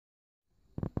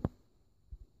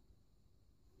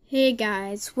Hey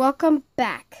guys, welcome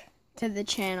back to the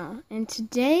channel, and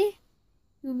today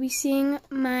you'll be seeing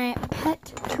my pet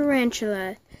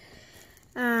tarantula.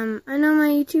 I know my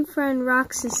YouTube friend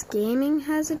Roxas Gaming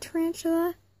has a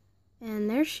tarantula, and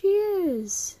there she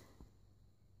is.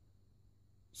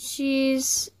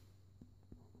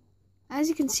 As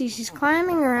you can see, she's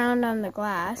climbing around on the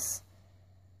glass.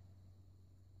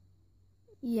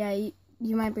 Yeah,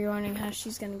 you might be wondering how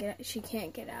she's gonna get out. She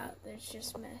can't get out, there's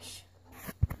just mesh.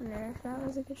 I wonder if that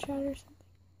was a good shot or something.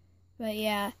 But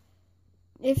yeah,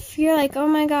 if you're like, oh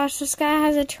my gosh, this guy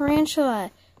has a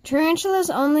tarantula. Tarantulas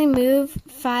only move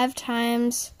 5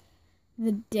 times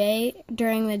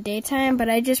during the daytime, but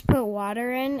I just put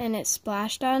water in and it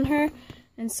splashed on her,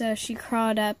 and so she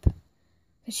crawled up.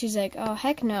 And she's like, oh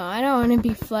heck no, I don't want to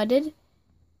be flooded.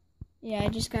 Yeah, I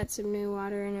just got some new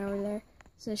water in over there.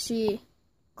 So she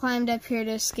climbed up here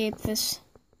to escape this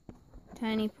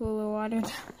tiny pool of water.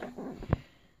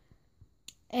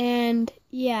 And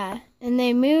yeah, and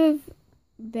they move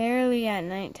barely at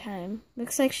nighttime.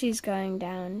 Looks like she's going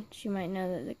down. She might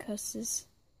know that the coast is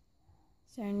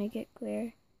starting to get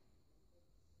clear.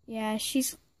 Yeah,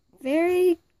 she's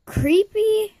very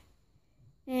creepy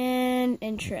and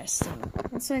interesting.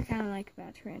 That's what I kind of like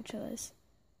about tarantulas.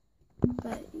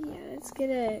 But yeah, let's get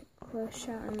a close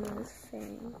shot on those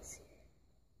fangs.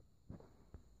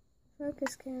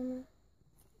 Focus camera.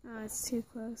 Oh, it's too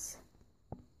close.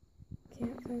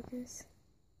 Can't focus.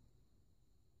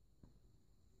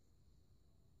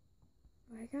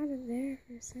 Oh, I got it there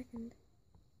for a second.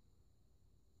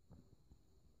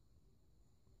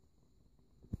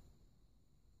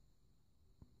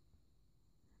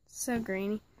 So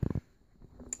grainy.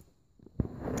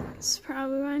 This is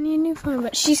probably why I need a new phone,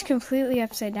 but she's completely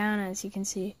upside down, as you can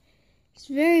see. She's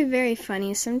very, very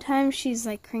funny. Sometimes she's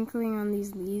like crinkling on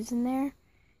these leaves in there,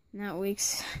 and that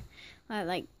wakes,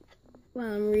 like,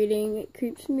 while I'm reading, it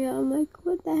creeps me out. I'm like,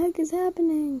 what the heck is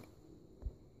happening?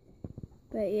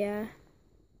 But yeah.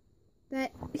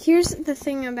 Here's the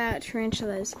thing about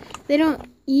tarantulas. They don't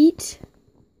eat.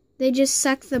 They just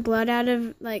suck the blood out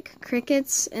of, like,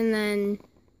 crickets, and then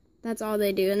that's all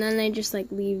they do. And then they just,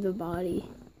 like, leave the body.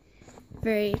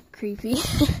 Very creepy.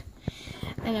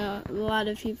 I know a lot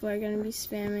of people are going to be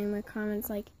spamming the comments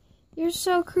like, you're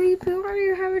so creepy, why do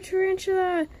you have a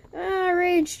tarantula? Ah,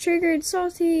 rage triggered,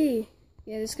 salty.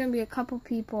 Yeah, there's going to be a couple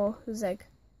people who's like,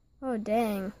 oh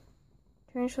dang,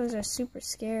 tarantulas are super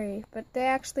scary, but they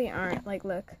actually aren't. Like,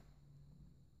 look.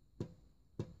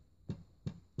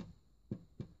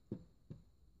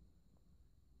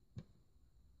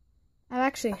 I've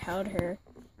actually held her.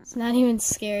 It's not even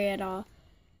scary at all.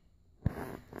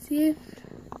 See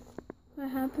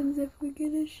what happens if we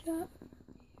get a shot.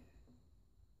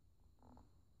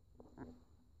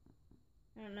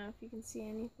 I don't know if you can see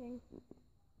anything,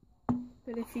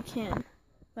 but if you can,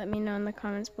 let me know in the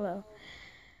comments below.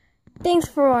 Thanks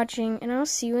for watching, and I'll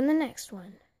see you in the next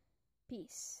one.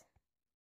 Peace.